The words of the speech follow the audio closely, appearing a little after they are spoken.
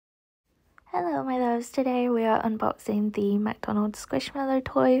Hello my loves, today we are unboxing the McDonald's Squishmallow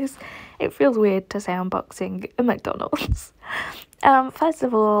toys. It feels weird to say unboxing a McDonald's. First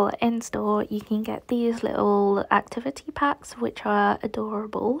of all, in store you can get these little activity packs which are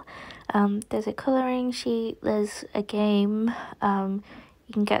adorable. There's a colouring sheet, there's a game,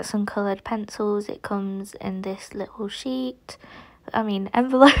 you can get some coloured pencils. It comes in this little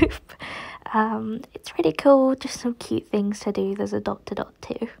envelope. It's really cool, just some cute things to do. There's a dot to dot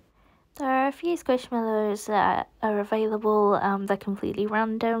too. There are a few Squishmallows that are available. They're completely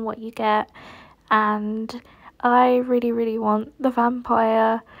random what you get, and I really want the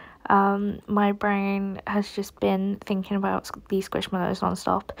vampire. My brain has just been thinking about these Squishmallows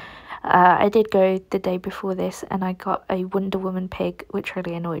non-stop. I did go the day before this and I got a Wonder Woman pig, which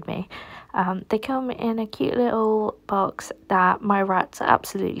really annoyed me. They come in a cute little box that my rats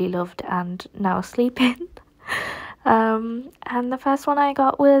absolutely loved and now sleep in. And the first one I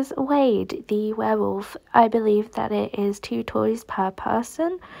got was Wade, the werewolf. I believe that it is 2 toys per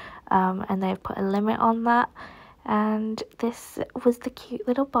person, and they've put a limit on that. And this was the cute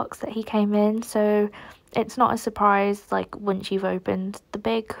little box that he came in, so it's not a surprise like once you've opened the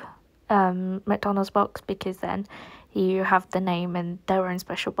big McDonald's box, because then you have the name and their own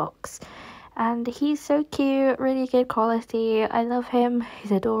special box. And he's so cute, really good quality. I love him,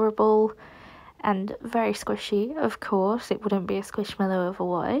 he's adorable and very squishy. Of course, it wouldn't be a Squishmallow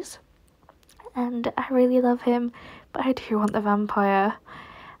otherwise. And I really love him, but I do want the vampire.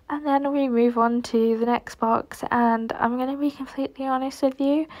 And then we move on to the next box, and I'm going to be completely honest with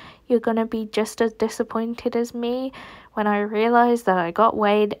you, you're going to be just as disappointed as me when I realise that I got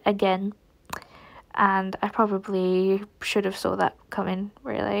Wade again. And I probably should have saw that coming,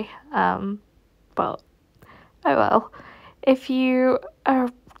 really. But oh well. If you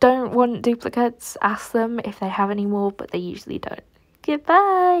don't want duplicates, ask them if they have any more, but they usually don't.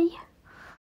 Goodbye!